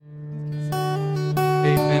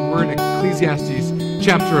Ecclesiastes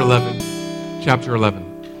chapter 11. Chapter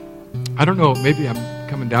 11. I don't know, maybe I'm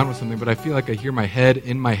coming down with something, but I feel like I hear my head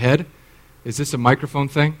in my head. Is this a microphone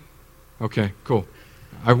thing? Okay, cool.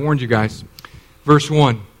 I warned you guys. Verse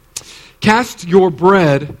 1. Cast your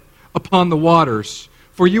bread upon the waters,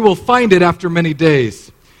 for you will find it after many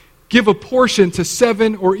days. Give a portion to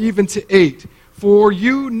 7 or even to 8, for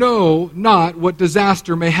you know not what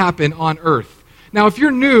disaster may happen on earth. Now, if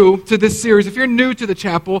you're new to this series, if you're new to the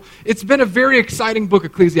chapel, it's been a very exciting book,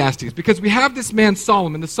 Ecclesiastes, because we have this man,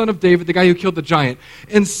 Solomon, the son of David, the guy who killed the giant.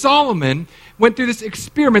 And Solomon went through this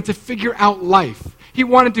experiment to figure out life. He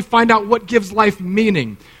wanted to find out what gives life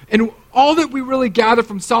meaning. And all that we really gather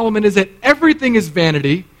from Solomon is that everything is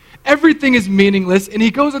vanity, everything is meaningless, and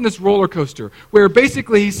he goes on this roller coaster where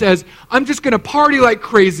basically he says, I'm just going to party like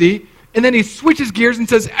crazy. And then he switches gears and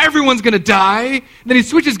says, everyone's going to die. And then he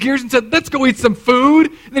switches gears and said, let's go eat some food.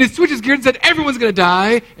 And then he switches gears and said, everyone's going to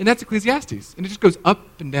die. And that's Ecclesiastes. And it just goes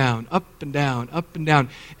up and down, up and down, up and down.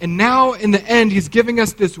 And now in the end, he's giving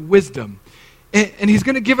us this wisdom. And he's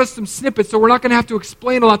going to give us some snippets, so we're not going to have to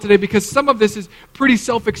explain a lot today because some of this is pretty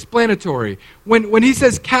self-explanatory. When he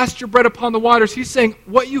says, cast your bread upon the waters, he's saying,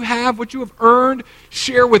 what you have earned,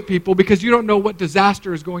 share with people because you don't know what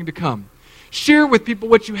disaster is going to come. Share with people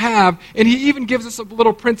what you have, and he even gives us a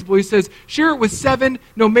little principle. He says, share it with 7,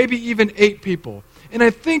 no, maybe even 8 people. And I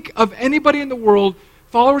think of anybody in the world,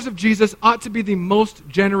 followers of Jesus ought to be the most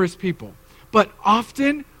generous people. But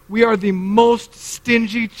often, we are the most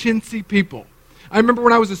stingy, chintzy people. I remember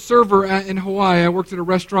when I was a server in Hawaii, I worked at a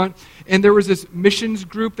restaurant, and there was this missions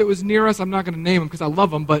group that was near us. I'm not going to name them because I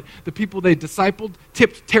love them, but the people they discipled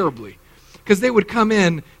tipped terribly. Because they would come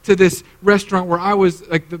in to this restaurant where I was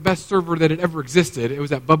like the best server that had ever existed. It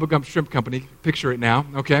was at Bubba Gump Shrimp Company. Picture it now,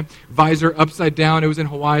 okay? Visor upside down. It was in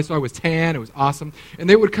Hawaii, so I was tan. It was awesome. And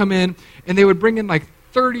they would come in, and they would bring in like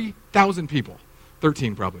 30,000 people.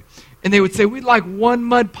 13 probably. And they would say, we'd like 1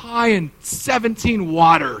 mud pie and 17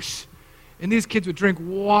 waters. And these kids would drink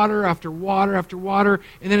water after water after water.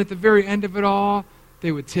 And then at the very end of it all,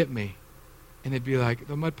 they would tip me. And they'd be like,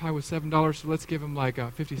 the mud pie was $7, so let's give them like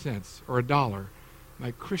 50 cents or $1.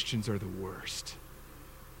 Like, Christians are the worst.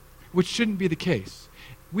 Which shouldn't be the case.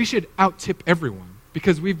 We should out-tip everyone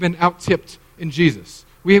because we've been out-tipped in Jesus.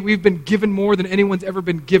 We've been given more than anyone's ever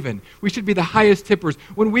been given. We should be the highest tippers.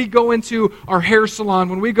 When we go into our hair salon,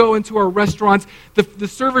 when we go into our restaurants, the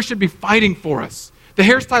server should be fighting for us. The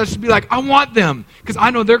hairstylist should be like, I want them because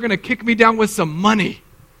I know they're going to kick me down with some money.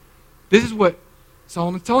 This is what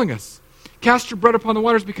Solomon's telling us. Cast your bread upon the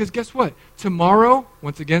waters because guess what? Tomorrow,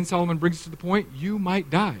 once again, Solomon brings us to the point, you might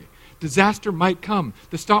die. Disaster might come.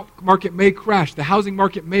 The stock market may crash. The housing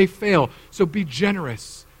market may fail. So be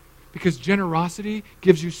generous because generosity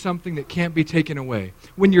gives you something that can't be taken away.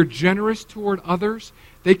 When you're generous toward others,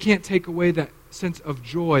 they can't take away that sense of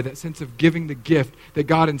joy, that sense of giving the gift that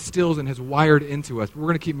God instills and has wired into us. But we're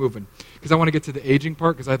going to keep moving because I want to get to the aging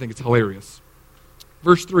part because I think it's hilarious.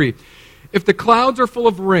 Verse 3, if the clouds are full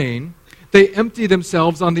of rain, they empty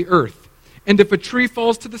themselves on the earth. And if a tree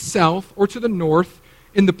falls to the south or to the north,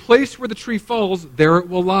 in the place where the tree falls, there it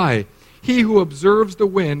will lie. He who observes the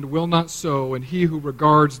wind will not sow, and he who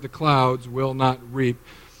regards the clouds will not reap.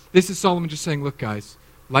 This is Solomon just saying, look, guys,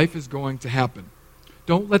 life is going to happen.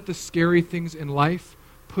 Don't let the scary things in life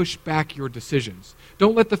push back your decisions.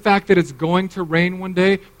 Don't let the fact that it's going to rain one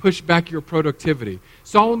day push back your productivity.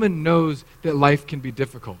 Solomon knows that life can be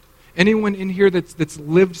difficult. Anyone in here that's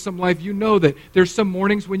lived some life, you know that there's some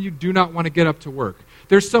mornings when you do not want to get up to work.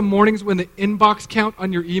 There's some mornings when the inbox count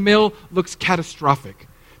on your email looks catastrophic.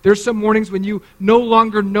 There's some mornings when you no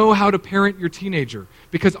longer know how to parent your teenager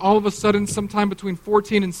because all of a sudden, sometime between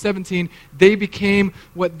 14 and 17, they became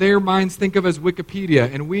what their minds think of as Wikipedia,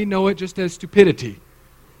 and we know it just as stupidity.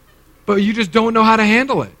 But you just don't know how to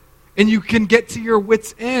handle it. And you can get to your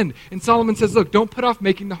wit's end. And Solomon says, look, don't put off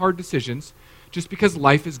making the hard decisions just because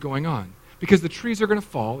life is going on. Because the trees are going to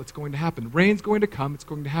fall, it's going to happen. Rain's going to come, it's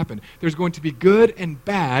going to happen. There's going to be good and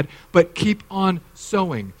bad, but keep on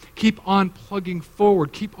sowing. Keep on plugging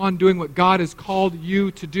forward. Keep on doing what God has called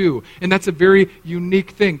you to do. And that's a very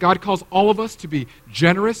unique thing. God calls all of us to be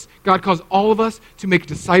generous. God calls all of us to make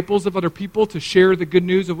disciples of other people, to share the good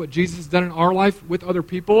news of what Jesus has done in our life with other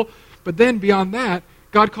people. But then beyond that,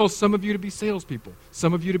 God calls some of you to be salespeople,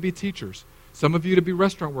 some of you to be teachers, some of you to be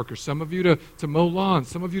restaurant workers, some of you to mow lawns,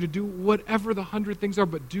 some of you to do whatever the 100 things are,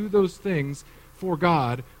 but do those things for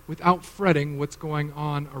God without fretting what's going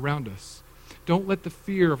on around us. Don't let the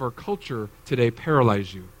fear of our culture today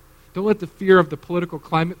paralyze you. Don't let the fear of the political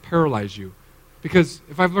climate paralyze you. Because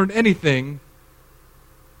if I've learned anything,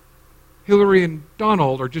 Hillary and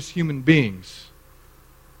Donald are just human beings.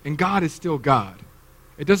 And God is still God.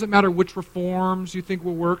 It doesn't matter which reforms you think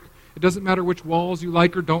will work. It doesn't matter which walls you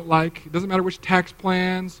like or don't like. It doesn't matter which tax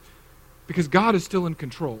plans, because God is still in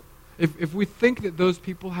control. If we think that those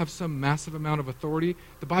people have some massive amount of authority,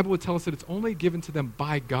 the Bible would tell us that it's only given to them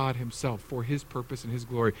by God himself for his purpose and his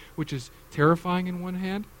glory, which is terrifying in one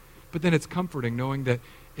hand, but then it's comforting knowing that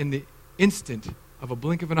in the instant of a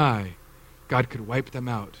blink of an eye, God could wipe them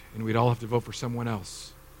out, and we'd all have to vote for someone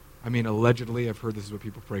else. I mean, allegedly, I've heard this is what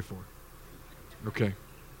people pray for. Okay.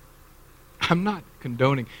 I'm not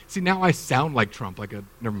condoning. See, now I sound like Trump,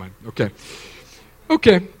 never mind.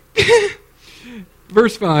 Okay.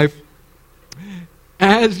 Verse 5.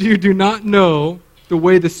 As you do not know the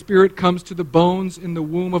way the Spirit comes to the bones in the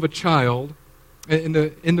womb of a child, in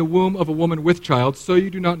the womb of a woman with child, so you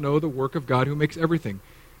do not know the work of God who makes everything.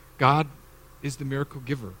 God is the miracle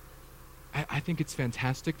giver. I think it's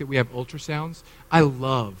fantastic that we have ultrasounds. I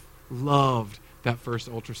loved that first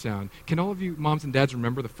ultrasound. Can all of you moms and dads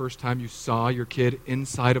remember the first time you saw your kid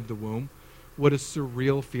inside of the womb? What a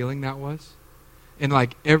surreal feeling that was. And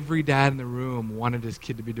every dad in the room wanted his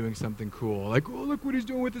kid to be doing something cool. Oh, look what he's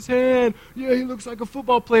doing with his hand. Yeah, he looks like a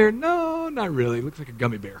football player. No, not really. He looks like a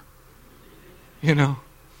gummy bear. You know?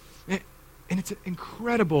 And it's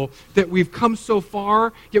incredible that we've come so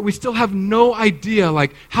far, yet we still have no idea,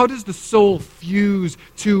 how does the soul fuse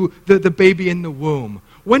to the baby in the womb?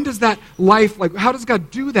 When does that life, how does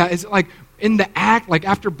God do that? Is it in the act,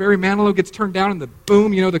 after Barry Manilow gets turned down and the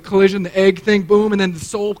boom, the collision, the egg thing, boom, and then the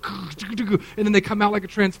soul, and then they come out like a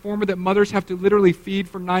transformer that mothers have to literally feed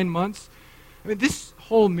for 9 months? I mean, this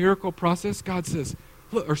whole miracle process, God says,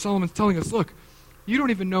 look, or Solomon's telling us, look, you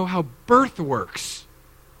don't even know how birth works.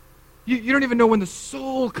 You don't even know when the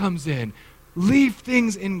soul comes in. Leave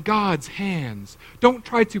things in God's hands. Don't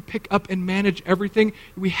try to pick up and manage everything.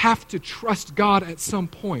 We have to trust God at some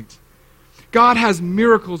point. God has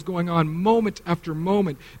miracles going on moment after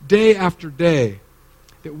moment, day after day,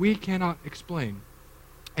 that we cannot explain.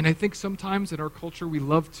 And I think sometimes in our culture we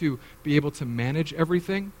love to be able to manage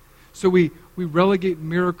everything. So we relegate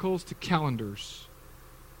miracles to calendars.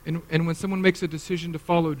 And when someone makes a decision to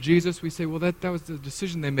follow Jesus, we say, well, that was the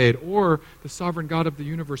decision they made. Or the sovereign God of the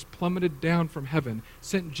universe plummeted down from heaven,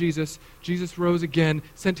 sent Jesus. Jesus rose again,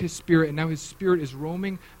 sent his Spirit, and now his Spirit is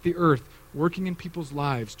roaming the earth, working in people's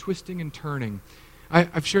lives, twisting and turning.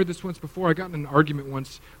 I've shared this once before. I got in an argument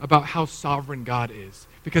once about how sovereign God is.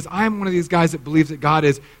 Because I'm one of these guys that believes that God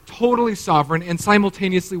is totally sovereign, and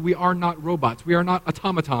simultaneously we are not robots. We are not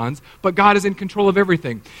automatons, but God is in control of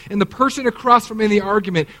everything. And the person across from me in the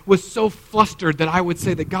argument was so flustered that I would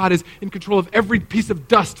say that God is in control of every piece of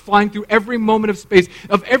dust flying through every moment of space,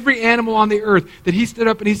 of every animal on the earth, that he stood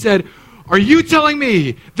up and he said, "Are you telling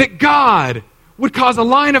me that God would cause a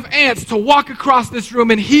line of ants to walk across this room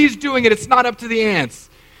and he's doing it, it's not up to the ants?"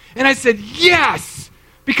 And I said, yes!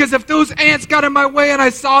 Because if those ants got in my way and I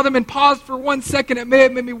saw them and paused for 1 second, it may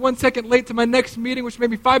have made me 1 second late to my next meeting, which made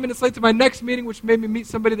me 5 minutes late to my next meeting, which made me meet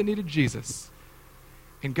somebody that needed Jesus.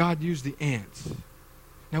 And God used the ants.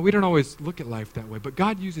 Now, we don't always look at life that way, but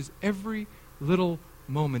God uses every little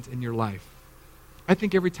moment in your life. I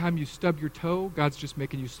think every time you stub your toe, God's just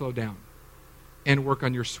making you slow down and work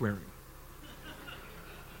on your swearing.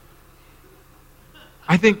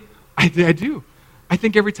 I do. I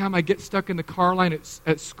think every time I get stuck in the car line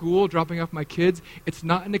at school dropping off my kids, it's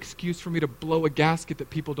not an excuse for me to blow a gasket that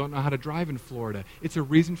people don't know how to drive in Florida. It's a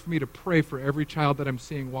reason for me to pray for every child that I'm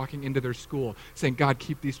seeing walking into their school, saying, God,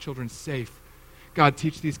 keep these children safe. God,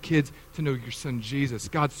 teach these kids to know your son Jesus.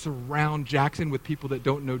 God, surround Jackson with people that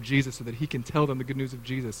don't know Jesus so that he can tell them the good news of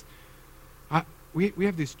Jesus. We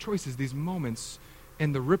have these choices, these moments,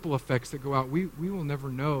 and the ripple effects that go out, we will never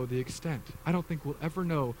know the extent. I don't think we'll ever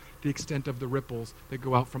know the extent of the ripples that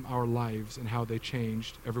go out from our lives and how they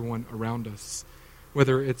changed everyone around us,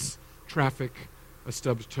 whether it's traffic, a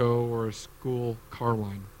stubbed toe, or a school car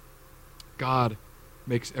line. God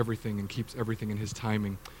makes everything and keeps everything in his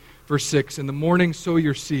timing. Verse 6, in the morning sow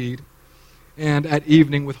your seed, and at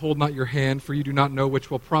evening withhold not your hand, for you do not know which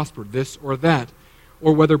will prosper, this or that,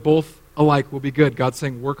 or whether both alike will be good. God's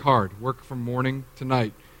saying work hard. Work from morning to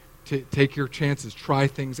night. Take your chances. Try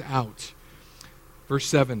things out. Verse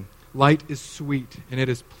 7, light is sweet, and it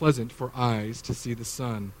is pleasant for eyes to see the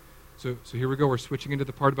sun. So here we go. We're switching into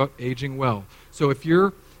the part about aging well. So if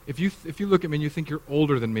you look at me and you think you're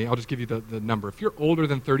older than me, I'll just give you the number. If you're older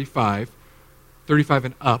than 35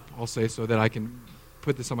 and up, I'll say, so that I can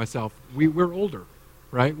put this on myself, we're older,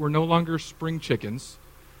 right? We're no longer spring chickens.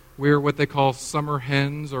 We're what they call summer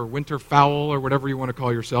hens or winter fowl or whatever you want to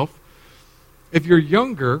call yourself. If you're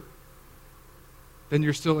younger, then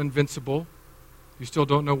you're still invincible You still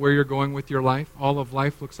don't know where you're going with your life. All of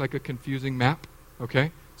life looks like a confusing map,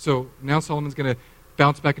 okay? So now Solomon's going to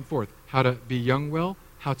bounce back and forth. How to be young well,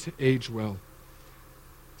 how to age well.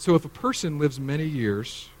 So if a person lives many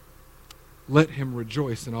years, let him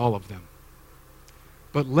rejoice in all of them.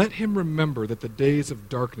 But let him remember that the days of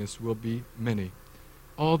darkness will be many.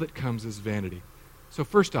 All that comes is vanity. So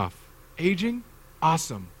first off, aging,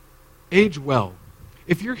 awesome. Age well.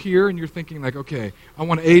 If you're here and you're thinking like, okay, I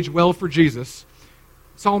want to age well for Jesus,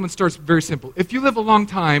 Solomon starts very simple. If you live a long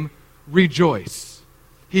time, rejoice.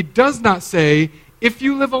 He does not say, if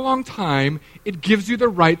you live a long time, it gives you the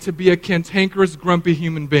right to be a cantankerous, grumpy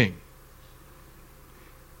human being.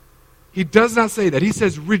 He does not say that. He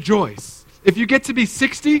says, rejoice. If you get to be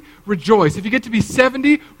 60, rejoice. If you get to be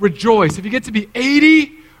 70, rejoice. If you get to be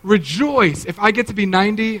 80, rejoice. If I get to be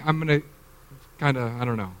 90, I'm going to kind of, I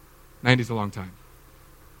don't know. 90 is a long time.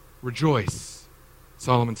 Rejoice,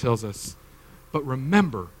 Solomon tells us. But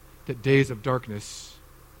remember that days of darkness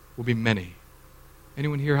will be many.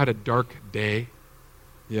 Anyone here had a dark day?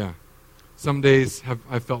 Yeah. Some days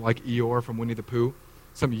I felt like Eeyore from Winnie the Pooh.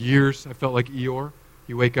 Some years I felt like Eeyore.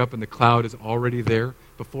 You wake up and the cloud is already there.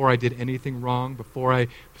 Before I did anything wrong, before I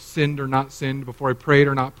sinned or not sinned, before I prayed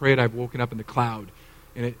or not prayed, I've woken up in the cloud.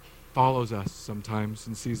 And it follows us sometimes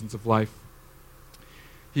in seasons of life.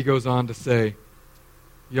 He goes on to say,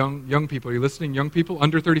 young people, are you listening? Young people,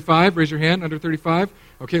 under 35, raise your hand, under 35.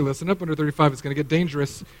 Okay, listen up, under 35, it's going to get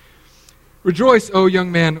dangerous. Rejoice, O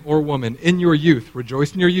young man or woman, in your youth.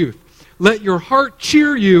 Rejoice in your youth. Let your heart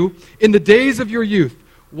cheer you in the days of your youth.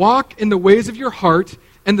 Walk in the ways of your heart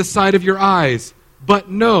and the sight of your eyes. But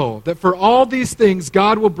know that for all these things,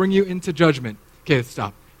 God will bring you into judgment. Okay,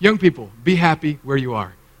 stop. Young people, be happy where you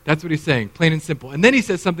are. That's what he's saying, plain and simple. And then he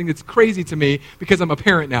says something that's crazy to me because I'm a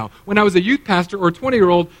parent now. When I was a youth pastor or a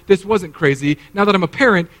 20-year-old, this wasn't crazy. Now that I'm a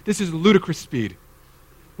parent, this is ludicrous speed.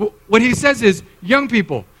 Well, what he says is, young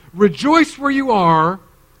people, rejoice where you are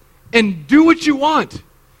and do what you want.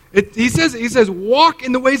 He says, walk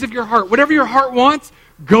in the ways of your heart. Whatever your heart wants,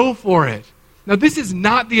 go for it. Now, this is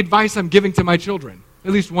not the advice I'm giving to my children,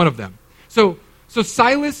 at least one of them. So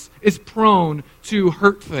Silas is prone to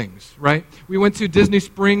hurt things, right? We went to Disney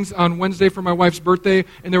Springs on Wednesday for my wife's birthday,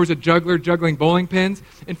 and there was a juggler juggling bowling pins.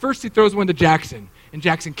 And first he throws one to Jackson, and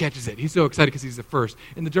Jackson catches it. He's so excited because he's the first.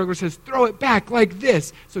 And the juggler says, throw it back like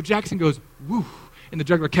this. So Jackson goes, woo, and the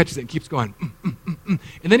juggler catches it and keeps going, And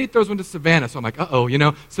then he throws one to Savannah. So I'm like,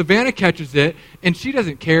 Savannah catches it, and she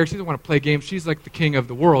doesn't care. She doesn't want to play games. She's like the king of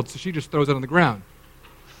the world, so she just throws it on the ground.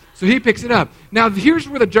 So he picks it up. Now, here's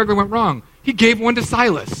where the juggler went wrong. He gave one to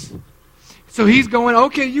Silas. So he's going,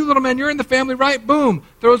 okay, you little man, you're in the family, right? Boom.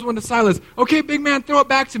 Throws one to Silas. Okay, big man, throw it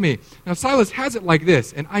back to me. Now, Silas has it like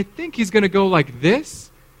this, and I think he's going to go like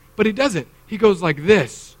this, but he doesn't. He goes like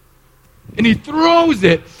this. And he throws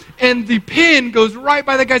it, and the pin goes right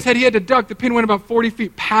by the guy's head. He had to duck. The pin went about 40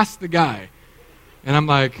 feet past the guy. And I'm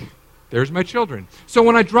like, there's my children. So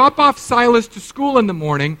when I drop off Silas to school in the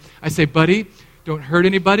morning, I say, buddy, don't hurt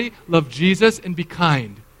anybody, love Jesus, and be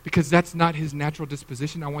kind. Because that's not his natural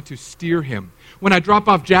disposition. I want to steer him. When I drop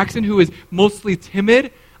off Jackson, who is mostly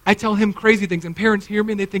timid, I tell him crazy things. And parents hear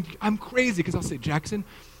me and they think I'm crazy. Because I'll say, Jackson,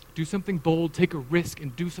 do something bold, take a risk,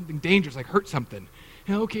 and do something dangerous, like hurt something.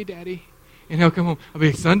 And, okay, Daddy. And he'll come home. I'll be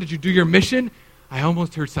like, son, did you do your mission? I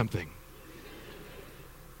almost heard something.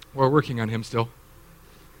 We're working on him still.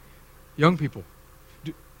 Young people,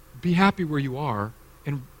 be happy where you are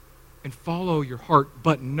and follow your heart,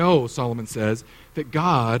 but know, Solomon says, that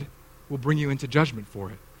God will bring you into judgment for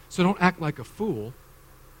it. So don't act like a fool.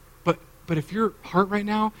 But if your heart right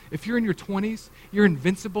now, if you're in your 20s, you're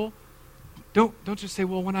invincible, don't just say,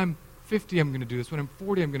 well, when I'm 50, I'm going to do this. When I'm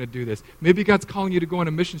 40, I'm going to do this. Maybe God's calling you to go on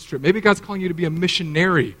a mission trip. Maybe God's calling you to be a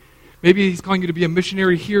missionary. Maybe he's calling you to be a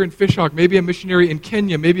missionary here in Fishhawk. Maybe a missionary in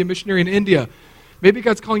Kenya. Maybe a missionary in India. Maybe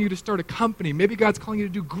God's calling you to start a company. Maybe God's calling you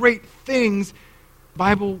to do great things.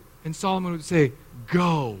 Bible and Solomon would say,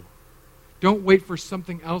 go. Don't wait for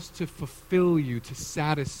something else to fulfill you, to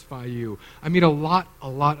satisfy you. I meet a lot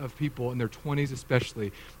of people in their 20s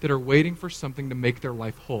especially that are waiting for something to make their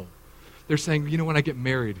life whole. They're saying, when I get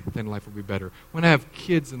married, then life will be better. When I have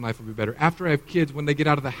kids, then life will be better. After I have kids, when they get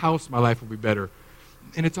out of the house, my life will be better.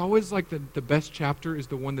 And it's always like the best chapter is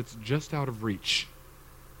the one that's just out of reach.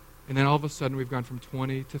 And then all of a sudden, we've gone from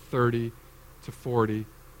 20 to 30 to 40,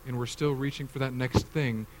 and we're still reaching for that next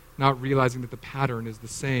thing, not realizing that the pattern is the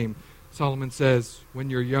same. Solomon says, when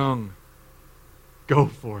you're young, go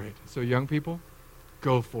for it. So young people,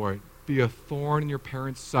 go for it. Be a thorn in your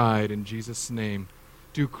parents' side in Jesus' name.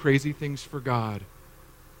 Do crazy things for God.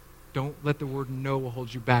 Don't let the word no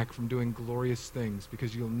hold you back from doing glorious things,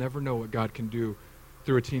 because you'll never know what God can do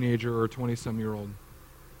through a teenager or a 20-some-year-old.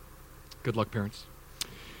 Good luck, parents.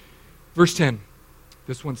 Verse 10.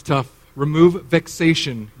 This one's tough. Remove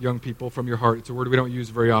vexation, young people, from your heart. It's a word we don't use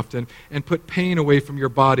very often. And put pain away from your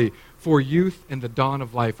body, for youth and the dawn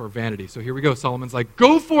of life are vanity. So here we go. Solomon's like,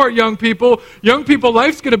 go for it, young people. Young people,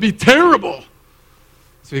 life's going to be terrible.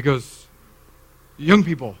 So he goes, young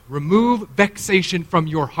people, remove vexation from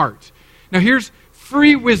your heart. Now here's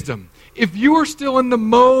free wisdom. If you are still in the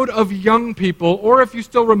mode of young people, or if you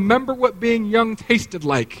still remember what being young tasted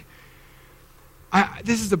like,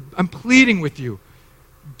 I'm pleading with you.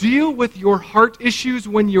 Deal with your heart issues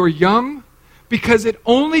when you're young, because it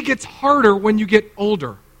only gets harder when you get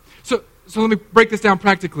older. So let me break this down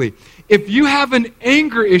practically. If you have an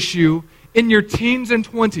anger issue in your teens and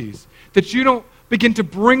 20s that you don't begin to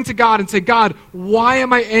bring to God and say, God, why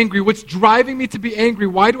am I angry? What's driving me to be angry?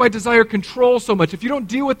 Why do I desire control so much? If you don't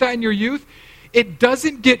deal with that in your youth, it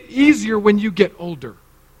doesn't get easier when you get older.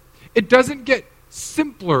 It doesn't get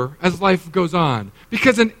simpler as life goes on,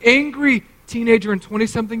 because an angry teenager and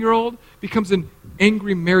 20-something-year-old becomes an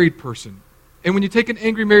angry married person. And when you take an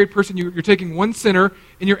angry married person, you're taking one sinner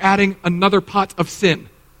and you're adding another pot of sin.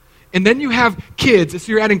 And then you have kids,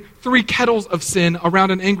 so you're adding 3 kettles of sin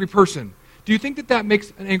around an angry person. Do you think that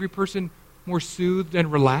makes an angry person more soothed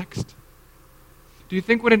and relaxed? Do you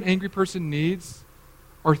think what an angry person needs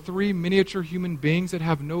are 3 miniature human beings that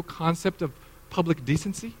have no concept of public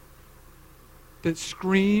decency? That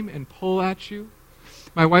scream and pull at you?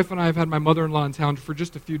 My wife and I have had my mother-in-law in town for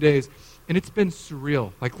just a few days, and it's been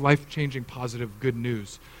surreal, like life-changing, positive, good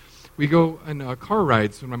news. We go on car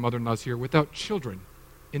rides when my mother-in-law's here without children,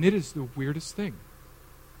 and it is the weirdest thing.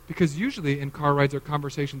 Because usually in car rides our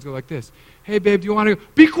conversations go like this. Hey, babe, do you want to go?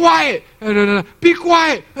 Be quiet! Be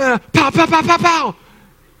quiet! Pow, pow, pow, pow, pow!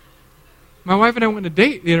 My wife and I went on a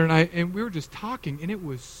date the other night, and we were just talking, and it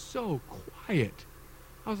was so quiet.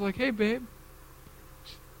 I was like, hey, babe.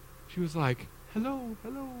 She was like, hello,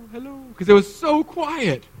 hello, hello, because it was so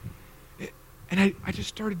quiet. And I just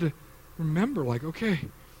started to remember, like, okay,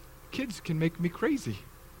 kids can make me crazy.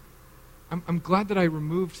 I'm glad that I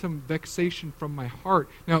removed some vexation from my heart.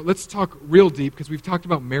 Now, let's talk real deep, because we've talked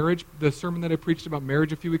about marriage. The sermon that I preached about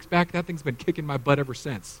marriage a few weeks back, that thing's been kicking my butt ever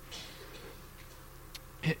since.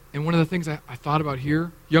 And one of the things I thought about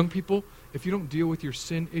here, young people, if you don't deal with your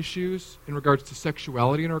sin issues in regards to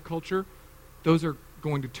sexuality in our culture, those are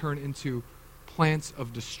going to turn into plants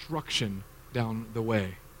of destruction down the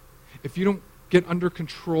way. If you don't get under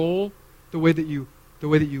control the way that you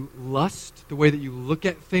lust, the way that you look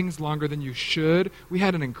at things longer than you should. We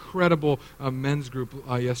had an incredible men's group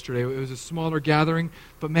yesterday. It was a smaller gathering,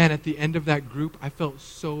 but man, at the end of that group, I felt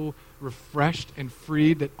so refreshed and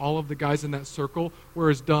freed that all of the guys in that circle were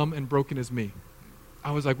as dumb and broken as me.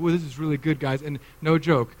 I was like, well, this is really good, guys. And no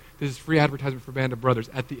joke, this is free advertisement for Band of Brothers.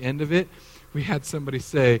 At the end of it, we had somebody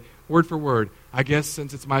say, word for word, I guess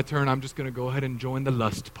since it's my turn, I'm just going to go ahead and join the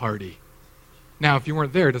lust party. Now, if you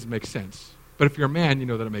weren't there, it doesn't make sense. But if you're a man, you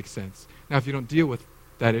know that it makes sense. Now, if you don't deal with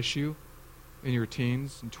that issue in your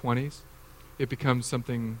teens and 20s, it becomes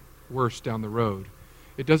something worse down the road.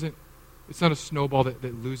 It's not a snowball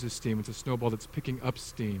that loses steam. It's a snowball that's picking up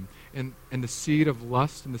steam. And the seed of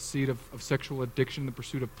lust and the seed of sexual addiction, the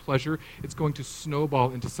pursuit of pleasure, it's going to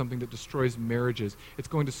snowball into something that destroys marriages. It's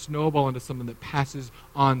going to snowball into something that passes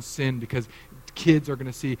on sin, because kids are going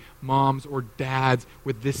to see moms or dads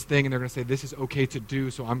with this thing, and they're going to say, this is okay to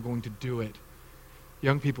do, so I'm going to do it.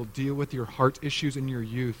 Young people, deal with your heart issues in your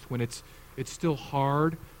youth when it's still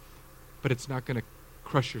hard, but it's not going to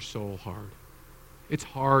crush your soul hard. It's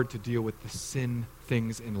hard to deal with the sin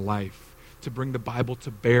things in life, to bring the Bible to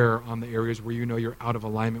bear on the areas where you know you're out of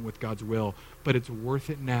alignment with God's will, but it's worth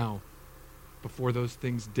it now before those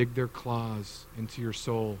things dig their claws into your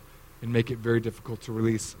soul and make it very difficult to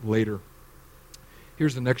release later.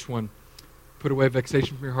 Here's the next one. Put away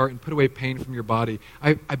vexation from your heart and put away pain from your body.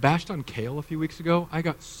 I bashed on kale a few weeks ago. I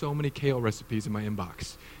got so many kale recipes in my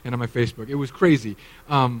inbox and on my Facebook. It was crazy.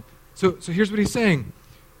 So here's what he's saying.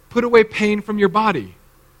 Put away pain from your body.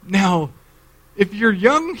 Now, if you're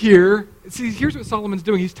young here, see, here's what Solomon's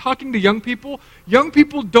doing. He's talking to young people. Young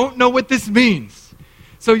people don't know what this means.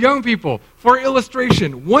 So young people, for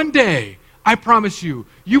illustration, one day, I promise you,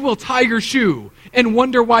 you will tie your shoe and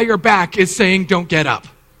wonder why your back is saying don't get up.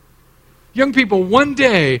 Young people, one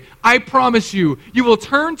day, I promise you, you will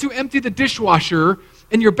turn to empty the dishwasher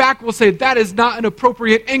and your back will say that is not an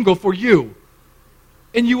appropriate angle for you.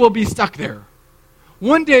 And you will be stuck there.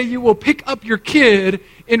 One day you will pick up your kid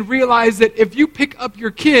and realize that if you pick up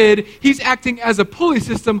your kid, he's acting as a pulley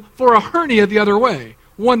system for a hernia the other way.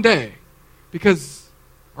 One day. Because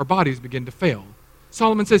our bodies begin to fail.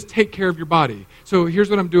 Solomon says, take care of your body. So here's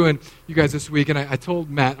what I'm doing, you guys, this week. And I told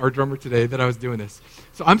Matt, our drummer today, that I was doing this.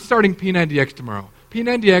 So I'm starting P90X tomorrow.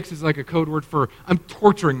 P90X is like a code word for I'm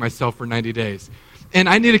torturing myself for 90 days. And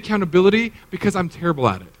I need accountability because I'm terrible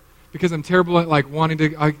at it. Because I'm terrible at like wanting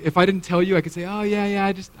to, if I didn't tell you, I could say, oh yeah,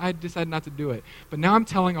 I decided not to do it. But now I'm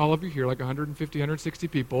telling all of you here, like 150, 160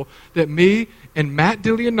 people, that me and Matt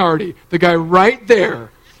DiLeonardi, the guy right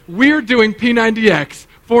there, we're doing P90X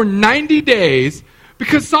for 90 days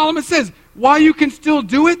because Solomon says, while you can still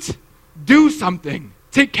do it, do something.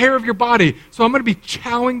 Take care of your body. So I'm going to be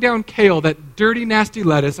chowing down kale, that dirty, nasty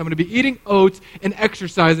lettuce. I'm going to be eating oats and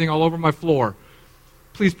exercising all over my floor.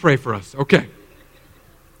 Please pray for us. Okay.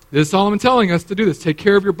 This is Solomon telling us to do this. Take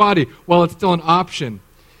care of your body while it's still an option.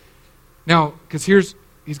 Now, because he's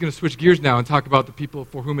going to switch gears now and talk about the people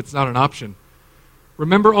for whom it's not an option.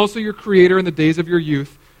 Remember also your Creator in the days of your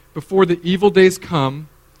youth, before the evil days come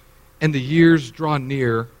and the years draw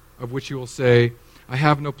near, of which you will say, I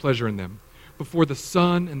have no pleasure in them. Before the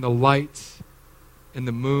sun and the light and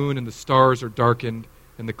the moon and the stars are darkened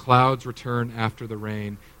and the clouds return after the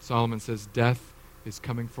rain. Solomon says, death is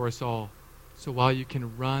coming for us all. So while you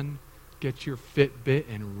can run, get your Fitbit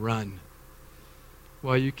and run.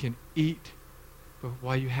 While you can eat, but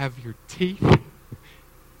while you have your teeth,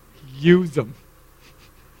 use them.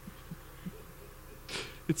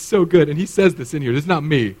 It's so good. And he says this in here. This is not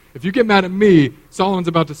me. If you get mad at me, Solomon's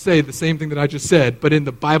about to say the same thing that I just said, but in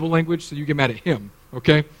the Bible language, so you get mad at him.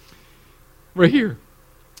 Okay? Right here.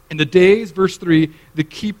 In the days, verse 3, the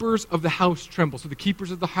keepers of the house tremble. So the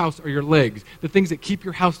keepers of the house are your legs, the things that keep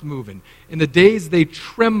your house moving. In the days they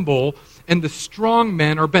tremble, and the strong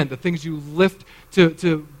men are bent. The things you lift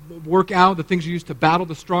to work out, the things you use to battle,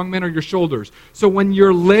 the strong men are your shoulders. So when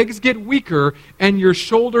your legs get weaker and your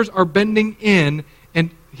shoulders are bending in,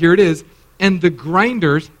 and here it is, and the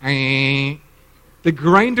grinders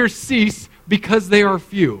cease because they are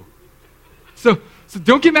few. So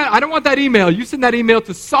don't get mad. I don't want that email. You send that email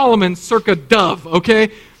to Solomon circa Dove,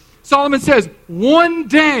 okay? Solomon says, one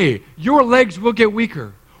day your legs will get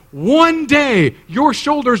weaker. One day your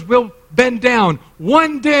shoulders will bend down.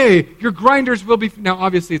 One day your grinders will be... Now,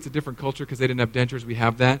 obviously, it's a different culture because they didn't have dentures. We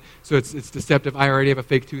have that. So it's deceptive. I already have a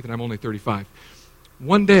fake tooth and I'm only 35.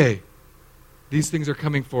 One day, these things are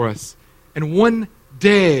coming for us. And one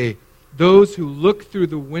day, those who look through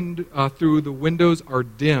the windows are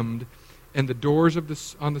dimmed, and the doors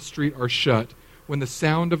on the street are shut. When the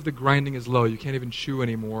sound of the grinding is low, you can't even chew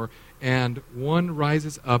anymore, and one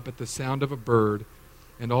rises up at the sound of a bird,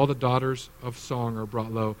 and all the daughters of song are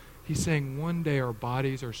brought low. He's saying one day our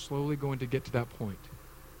bodies are slowly going to get to that point.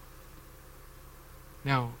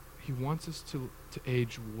 Now, he wants us to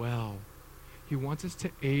age well. He wants us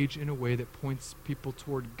to age in a way that points people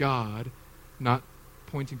toward God, not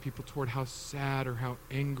pointing people toward how sad or how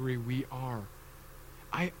angry we are.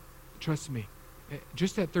 Trust me,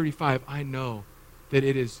 just at 35, I know that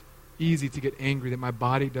it is easy to get angry that my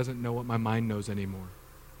body doesn't know what my mind knows anymore.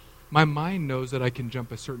 My mind knows that I can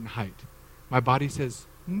jump a certain height. My body says,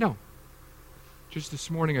 no. Just this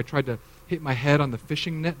morning, I tried to hit my head on the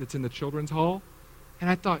fishing net that's in the children's hall, and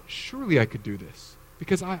I thought, surely I could do this,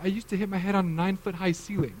 because I used to hit my head on 9-foot-high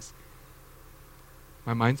ceilings.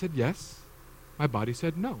 My mind said yes. My body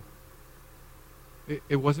said no.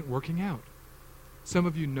 It wasn't working out. Some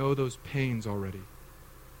of you know those pains already.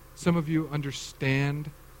 Some of you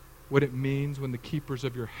understand what it means when the keepers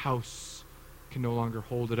of your house can no longer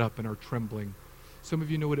hold it up and are trembling. Some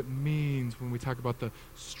of you know what it means when we talk about the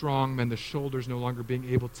strong men, the shoulders no longer being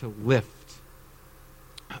able to lift.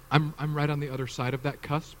 I'm right on the other side of that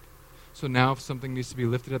cusp. So now if something needs to be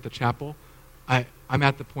lifted at the chapel, I'm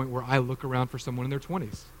at the point where I look around for someone in their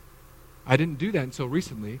 20s. I didn't do that until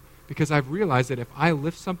recently because I've realized that if I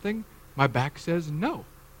lift something, my back says no.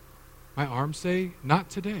 My arms say, not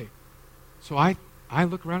today. So I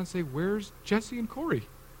look around and say, where's Jesse and Corey?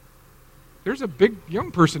 There's a big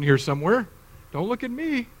young person here somewhere. Don't look at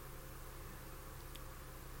me.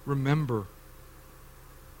 Remember,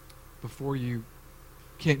 before you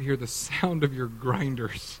can't hear the sound of your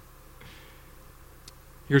grinders.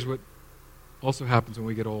 Here's what also happens when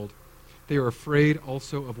we get old. They are afraid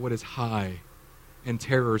also of what is high, and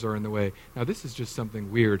terrors are in the way. Now, this is just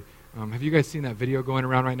something weird. Have you guys seen that video going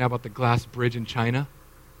around right now about the glass bridge in China?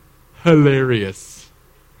 Hilarious.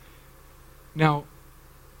 Now,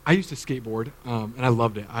 I used to skateboard, and I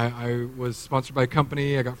loved it. I was sponsored by a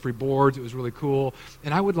company. I got free boards. It was really cool.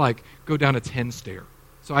 And I would, go down a 10 stair.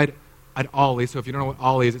 So I'd ollie. So if you don't know what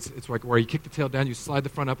ollie is, it's like where you kick the tail down, you slide the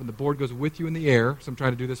front up, and the board goes with you in the air. So I'm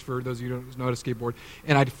trying to do this for those of you who don't know how to skateboard.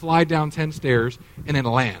 And I'd fly down 10 stairs and then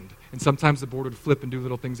land. And sometimes the board would flip and do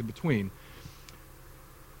little things in between.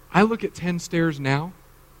 I look at 10 stairs now,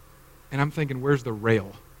 and I'm thinking, where's the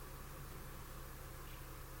rail?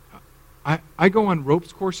 I go on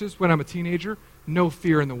ropes courses when I'm a teenager, no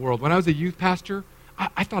fear in the world. When I was a youth pastor,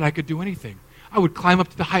 I thought I could do anything. I would climb up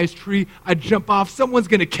to the highest tree, I'd jump off, someone's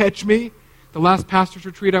going to catch me. The last pastor's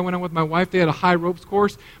retreat I went on with my wife, they had a high ropes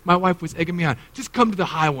course. My wife was egging me on, just come to the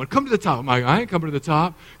high one, come to the top. I'm like, I ain't coming to the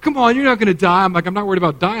top. Come on, you're not going to die. I'm like, I'm not worried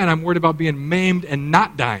about dying, I'm worried about being maimed and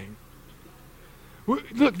not dying.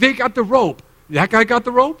 Look, they got the rope. That guy got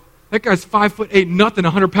the rope? That guy's 5'8", nothing,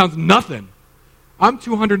 100 pounds, nothing. I'm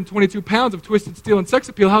 222 pounds of twisted steel and sex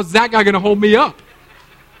appeal. How's that guy going to hold me up?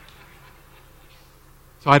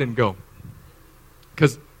 So I didn't go.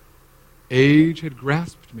 Because age had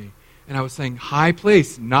grasped me. And I was saying, high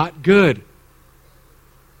place, not good.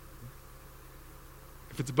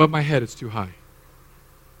 If it's above my head, it's too high.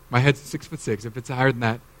 My head's 6'6". If it's higher than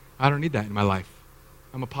that, I don't need that in my life.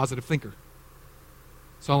 I'm a positive thinker.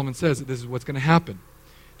 Solomon says that this is what's going to happen.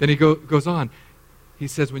 Then he goes on. He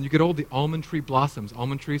says, when you get old, the almond tree blossoms.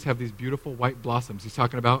 Almond trees have these beautiful white blossoms. He's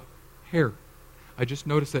talking about hair. I just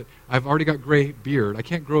noticed that I've already got gray beard. I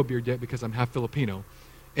can't grow a beard yet because I'm half Filipino.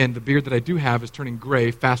 And the beard that I do have is turning gray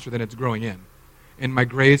faster than it's growing in. And my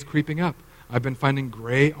gray is creeping up. I've been finding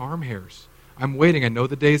gray arm hairs. I'm waiting. I know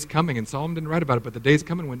the day is coming. And Solomon didn't write about it, but the day is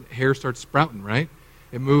coming when hair starts sprouting, right?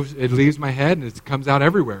 It moves, it leaves my head, and it comes out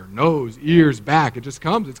everywhere. Nose, ears, back. It just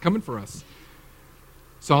comes. It's coming for us.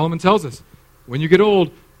 Solomon tells us, when you get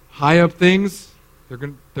old, high up things, they're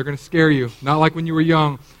going to scare you. Not like when you were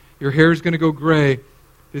young. Your hair is going to go gray.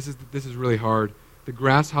 This is really hard. The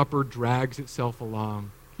grasshopper drags itself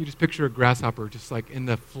along. You just picture a grasshopper just like in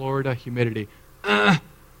the Florida humidity. I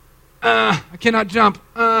cannot jump.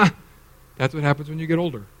 That's what happens when you get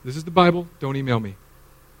older. This is the Bible. Don't email me.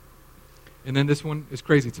 And then this one is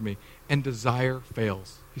crazy to me. And desire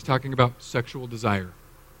fails. He's talking about sexual desire.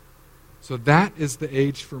 So that is the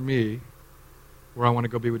age for me where I want to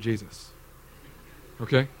go be with Jesus.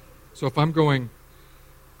 Okay? So if I'm going,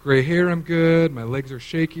 gray hair, I'm good. My legs are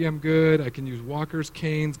shaky, I'm good. I can use walkers,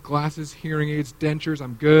 canes, glasses, hearing aids, dentures,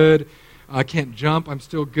 I'm good. I can't jump, I'm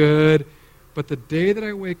still good. But the day that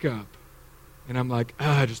I wake up and I'm like,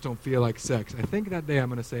 I just don't feel like sex, I think that day I'm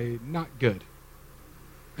going to say, not good.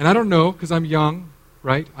 And I don't know, because I'm young,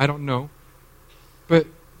 right? I don't know. But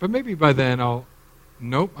maybe by then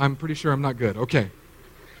nope, I'm pretty sure I'm not good. Okay.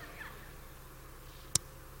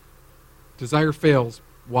 Desire fails.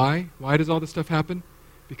 Why? Why does all this stuff happen?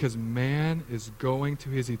 Because man is going to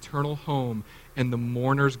his eternal home and the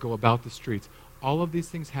mourners go about the streets. All of these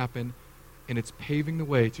things happen, and it's paving the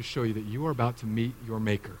way to show you that you are about to meet your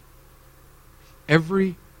Maker.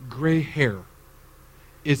 Every gray hair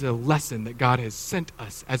is a lesson that God has sent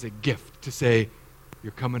us as a gift to say,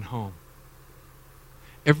 you're coming home.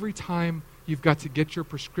 Every time you've got to get your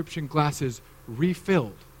prescription glasses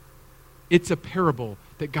refilled, it's a parable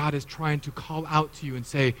that God is trying to call out to you and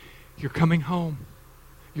say, you're coming home.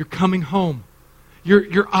 You're coming home.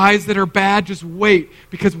 Your eyes that are bad, just wait.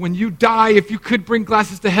 Because when you die, if you could bring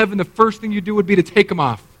glasses to heaven, the first thing you do would be to take them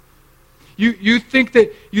off. You think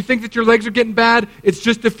that your legs are getting bad, it's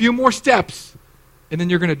just a few more steps. And then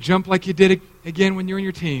you're going to jump like you did again when you're in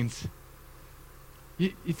your teens.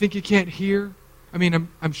 You think you can't hear? I mean,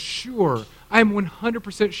 I'm sure, I'm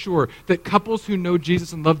 100% sure that couples who know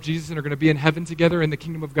Jesus and love Jesus and are going to be in heaven together in the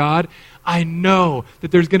kingdom of God, I know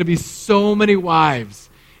that there's going to be so many wives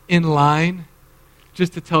in line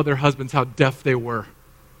just to tell their husbands how deaf they were.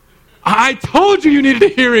 I told you needed a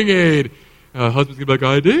hearing aid. Husband's going to be like,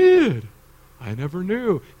 I did. I never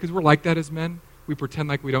knew. Because we're like that as men. We pretend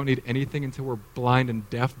like we don't need anything until we're blind and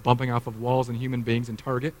deaf, bumping off of walls and human beings in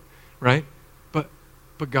Target, right?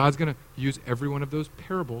 But God's going to use every one of those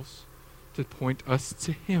parables to point us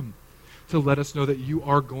to Him, to let us know that you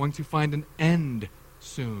are going to find an end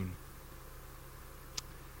soon.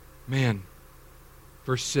 Man,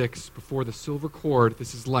 verse 6, before the silver cord,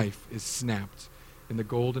 this is life, is snapped, and the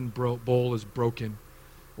golden bowl is broken,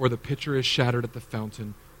 or the pitcher is shattered at the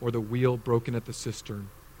fountain, or the wheel broken at the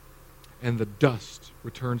cistern, and the dust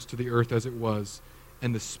returns to the earth as it was,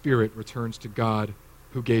 and the spirit returns to God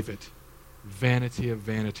who gave it. Vanity of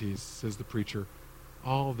vanities, says the preacher.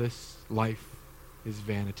 All this life is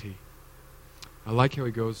vanity. I like how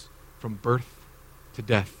he goes from birth to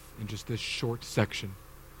death in just this short section.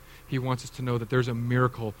 He wants us to know that there's a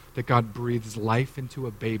miracle that God breathes life into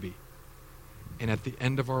a baby. And at the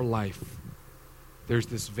end of our life, there's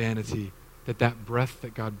this vanity that breath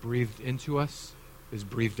that God breathed into us is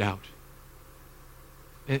breathed out.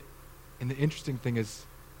 And the interesting thing is,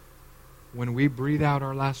 when we breathe out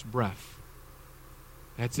our last breath,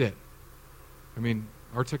 that's it. I mean,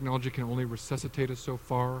 Our technology can only resuscitate us so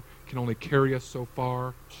far, can only carry us so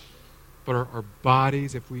far. But our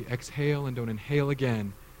bodies, if we exhale and don't inhale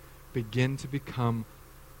again, begin to become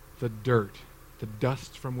the dirt, the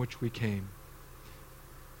dust from which we came.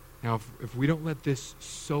 Now, if we don't let this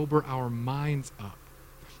sober our minds up,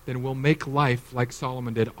 then we'll make life, like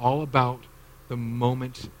Solomon did, all about the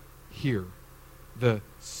moment here. The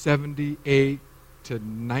 78 to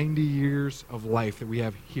 90 years of life that we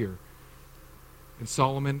have here. And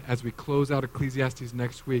Solomon, as we close out Ecclesiastes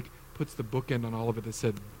next week, puts the bookend on all of it that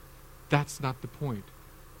said, that's not the point.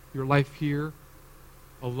 Your life here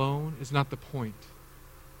alone is not the point.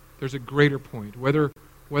 There's a greater point. Whether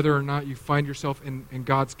or not you find yourself in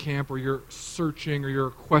God's camp, or you're searching, or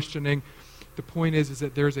you're questioning, the point is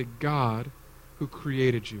that there's a God who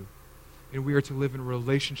created you. And we are to live in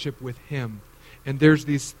relationship with Him. And there's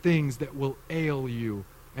these things that will ail you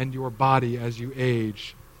and your body as you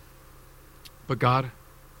age. But God,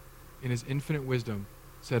 in His infinite wisdom,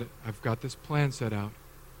 said, I've got this plan set out.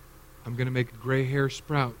 I'm going to make gray hair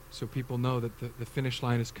sprout so people know that the finish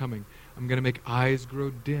line is coming. I'm going to make eyes grow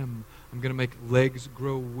dim. I'm going to make legs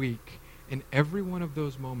grow weak. And every one of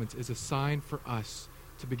those moments is a sign for us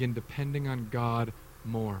to begin depending on God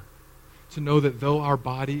more. To know that though our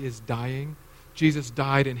body is dying, Jesus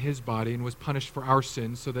died in His body and was punished for our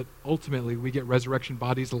sins so that ultimately we get resurrection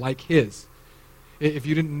bodies like His. If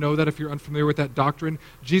you didn't know that, if you're unfamiliar with that doctrine,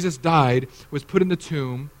 Jesus died, was put in the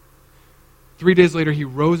tomb. 3 days later, He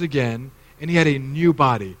rose again, and He had a new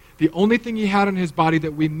body. The only thing He had on His body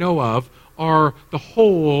that we know of are the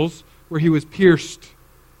holes where He was pierced.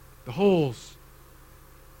 The holes.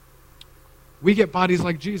 We get bodies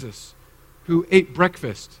like Jesus, who ate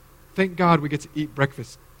breakfast. Thank God we get to eat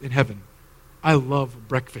breakfast in heaven. I love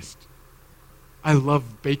breakfast. I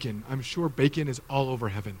love bacon. I'm sure bacon is all over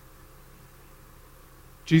heaven.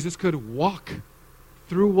 Jesus could walk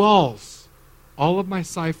through walls. All of my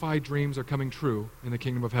sci-fi dreams are coming true in the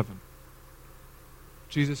kingdom of heaven.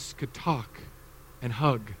 Jesus could talk and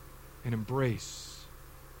hug and embrace.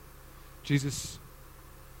 Jesus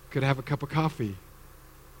could have a cup of coffee.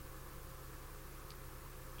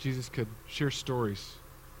 Jesus could share stories.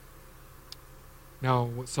 Now,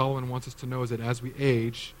 what Solomon wants us to know is that as we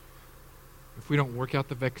age, if we don't work out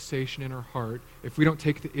the vexation in our heart, if we don't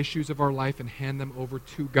take the issues of our life and hand them over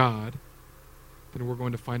to God, then we're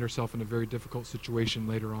going to find ourselves in a very difficult situation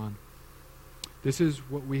later on. This is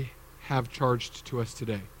what we have charged to us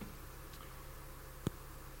today.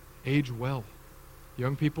 Age well.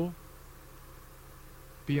 Young people,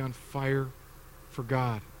 be on fire for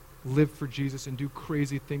God. Live for Jesus and do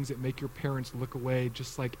crazy things that make your parents look away,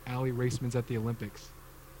 just like Allie Raceman's at the Olympics.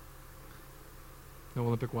 No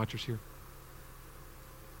Olympic watchers here.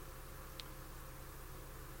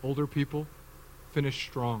 Older people, finish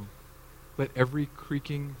strong. Let every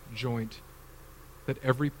creaking joint, let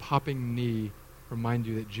every popping knee remind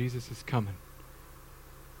you that Jesus is coming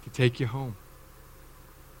to take you home.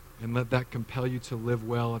 And let that compel you to live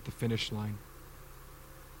well at the finish line.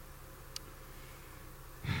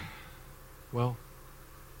 Well,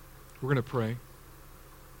 we're going to pray.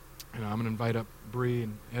 And I'm going to invite up Bree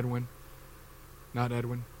and Edwin. Not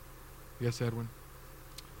Edwin. Yes, Edwin.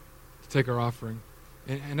 To take our offering.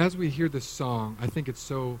 And as we hear this song, I think it's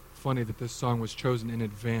so funny that this song was chosen in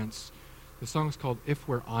advance. The song is called If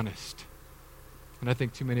We're Honest. And I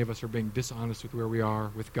think too many of us are being dishonest with where we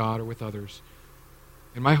are, with God or with others.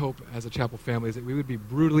 And my hope as a chapel family is that we would be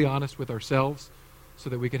brutally honest with ourselves so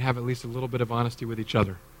that we can have at least a little bit of honesty with each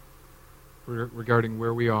other regarding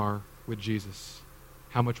where we are with Jesus,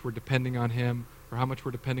 how much we're depending on Him or how much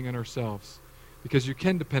we're depending on ourselves. Because you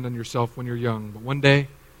can depend on yourself when you're young, but one day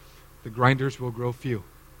the grinders will grow few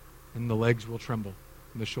and the legs will tremble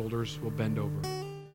and the shoulders will bend over.